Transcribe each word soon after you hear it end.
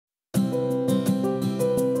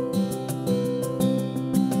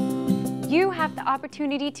have the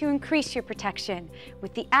opportunity to increase your protection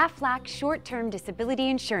with the Aflac short-term disability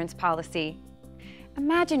insurance policy.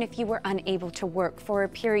 Imagine if you were unable to work for a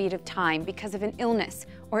period of time because of an illness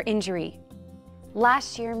or injury.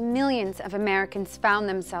 Last year, millions of Americans found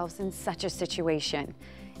themselves in such a situation.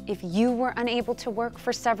 If you were unable to work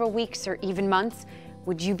for several weeks or even months,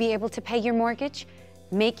 would you be able to pay your mortgage,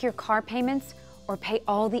 make your car payments, or pay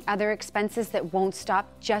all the other expenses that won't stop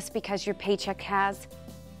just because your paycheck has?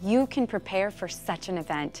 You can prepare for such an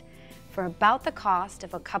event. For about the cost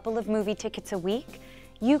of a couple of movie tickets a week,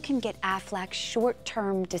 you can get Aflac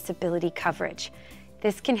short-term disability coverage.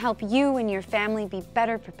 This can help you and your family be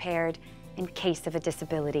better prepared in case of a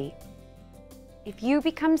disability. If you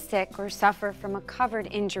become sick or suffer from a covered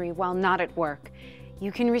injury while not at work,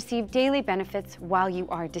 you can receive daily benefits while you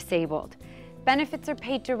are disabled. Benefits are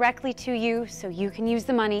paid directly to you, so you can use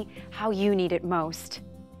the money how you need it most.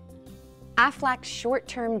 Aflac's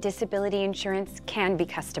short-term disability insurance can be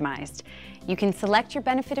customized. You can select your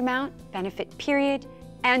benefit amount, benefit period,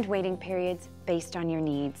 and waiting periods based on your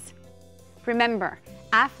needs. Remember,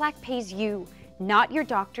 Aflac pays you, not your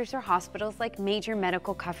doctors or hospitals like major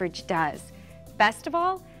medical coverage does. Best of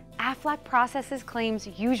all, Aflac processes claims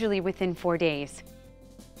usually within 4 days.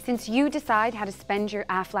 Since you decide how to spend your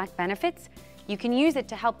Aflac benefits, you can use it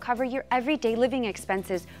to help cover your everyday living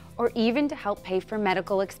expenses or even to help pay for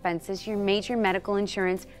medical expenses your major medical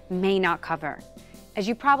insurance may not cover. As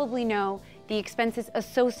you probably know, the expenses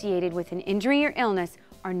associated with an injury or illness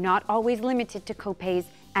are not always limited to copays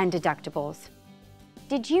and deductibles.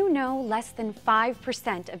 Did you know less than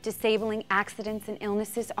 5% of disabling accidents and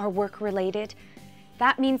illnesses are work-related?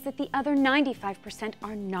 That means that the other 95%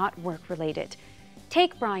 are not work-related.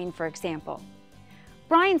 Take Brian, for example.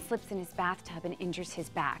 Brian slips in his bathtub and injures his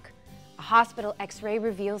back. A hospital x-ray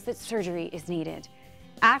reveals that surgery is needed.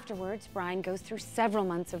 Afterwards, Brian goes through several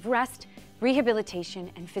months of rest,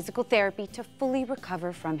 rehabilitation, and physical therapy to fully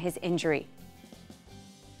recover from his injury.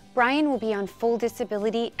 Brian will be on full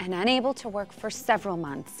disability and unable to work for several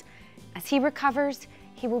months. As he recovers,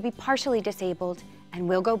 he will be partially disabled and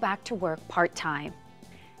will go back to work part-time.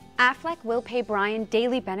 Aflac will pay Brian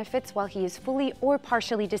daily benefits while he is fully or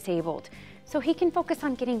partially disabled, so he can focus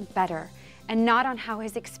on getting better and not on how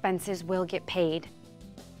his expenses will get paid.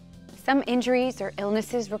 Some injuries or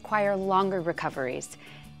illnesses require longer recoveries.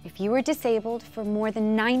 If you are disabled for more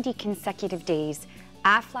than 90 consecutive days,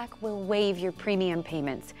 Aflac will waive your premium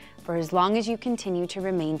payments for as long as you continue to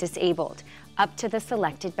remain disabled, up to the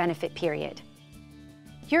selected benefit period.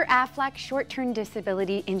 Your Aflac short-term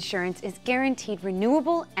disability insurance is guaranteed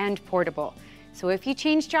renewable and portable, so if you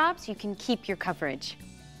change jobs, you can keep your coverage.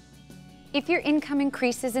 If your income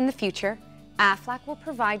increases in the future, Aflac will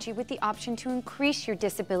provide you with the option to increase your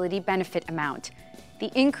disability benefit amount.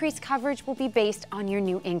 The increased coverage will be based on your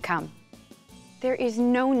new income. There is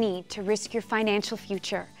no need to risk your financial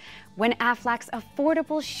future when Aflac's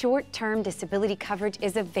affordable short-term disability coverage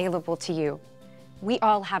is available to you. We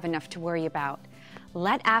all have enough to worry about.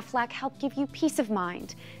 Let Aflac help give you peace of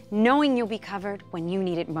mind, knowing you'll be covered when you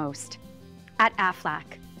need it most. At Aflac,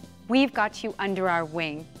 we've got you under our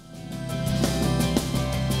wing.